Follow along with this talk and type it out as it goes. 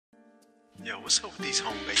Yo, what's up with these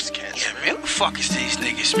home-based cats, Yeah, man, who the fuck is these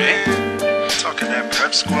niggas, man? Talking that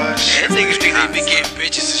prep squad shit. Yeah, niggas think they be getting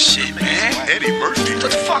bitches and shit, man. Eddie Murphy. What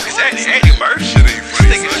the fuck is that? Eddie Murphy? Shit ain't funny.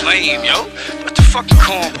 This nigga's lame, yo. What the fucking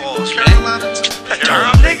cornballs, man?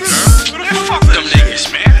 Durham niggas? Man, fuck them niggas,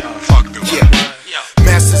 man. Fuck them. Yeah.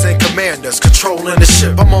 Masters and commanders controlling the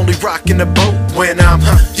ship. I'm only rocking the boat when I'm,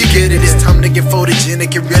 you get it. It's time to get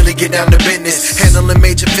photogenic and really get down to business. Handling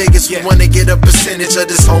major figures, we wanna get a percentage of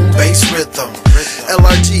this home-based rhythm.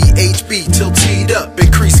 LRG, HB, till teed up,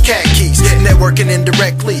 increase cat keys. Networking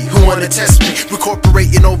indirectly, who wanna test me?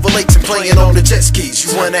 Recorporating over lakes and playing on the jet skis.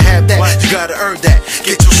 You wanna have that, you gotta earn that.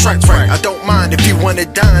 Get your stripes right, I don't mind if you wanna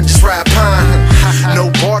dine, just ride pine.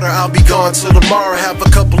 No border, I'll be gone till tomorrow. Have a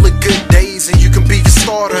couple of good days and you can be the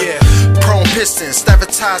starter. Prone pistons,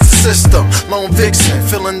 sabotage the system. Lone vixen,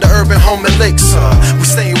 filling the urban home elixir. We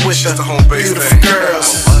staying with the beautiful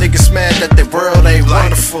girls. Niggas mad that their world ain't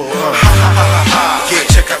wonderful. Yeah,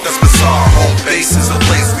 check out this bizarre home base is a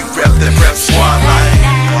place we rep that rep squad like.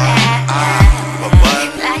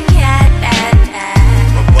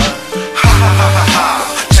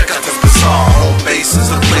 Check out this bizarre home base is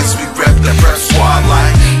a place we rep that rep squad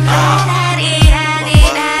like.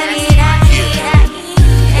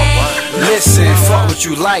 Listen, fuck what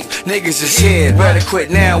you like, niggas is here. Better quit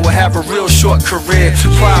now or have a real short career.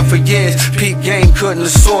 Pride for years, peep game couldn't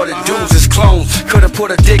assort it. Dudes is clones, could've put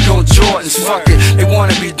a dick on Jordans. Fuck it, they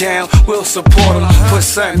wanna be down, we'll support them. Put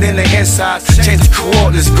something in their insides, change the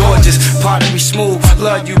coordinates. Gorgeous, part of me smooth,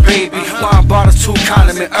 love you baby. Wine bottles, 2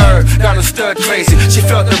 condiment herb, got a stud crazy. She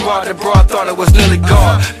felt the raw, the broad, thought it was nearly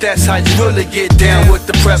gone. That's how you really get down with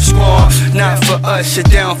the prep squad. Not for us, you're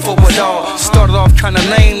down for it all. Started off kinda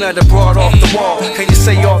lame, let the broad off the wall. Can you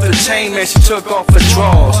say off the chain, man? She took off her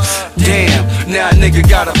drawers. Damn, now a nigga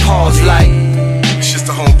gotta pause like. It's just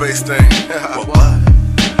a home base thing.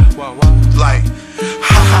 Like,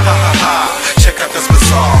 check out this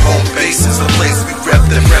bizarre home base is a place we rep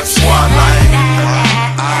that rep squad like.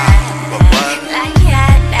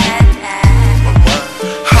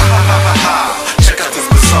 Check out this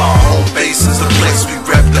bizarre home base is a place we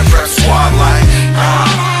rep that rep squad like.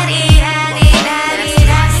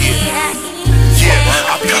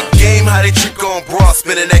 How they trick on bras,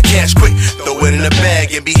 spinning that cash quick. Throw it in the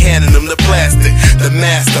bag and be handing them the plastic. The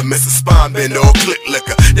master, Mr. Spine Bender or Click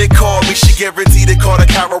Liquor. They call me, she guaranteed they call the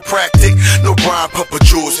chiropractic. No rhyme, Papa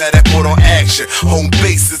Jules had that put on action. Home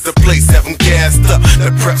base is the place, have them gassed up.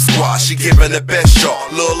 The prep squad, she giving the best shot.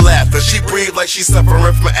 Little laughter, she breathe like she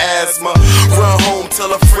suffering from asthma. Run home,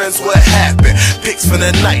 tell her friends what happened. Pics from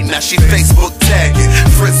the night, now she Facebook tagging.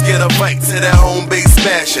 Friends get a bite to that home base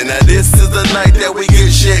smashing. Now this is the night that we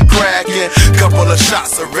get shit cracking. Couple of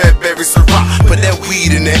shots of red berry Ciroc. Put that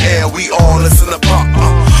weed in the air, we all listen to pop.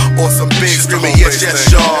 Or some big screaming, yes,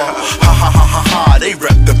 yes, y'all. Ha ha ha ha ha, they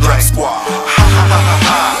rep the prep squad. Ha ha ha ha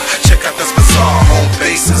ha.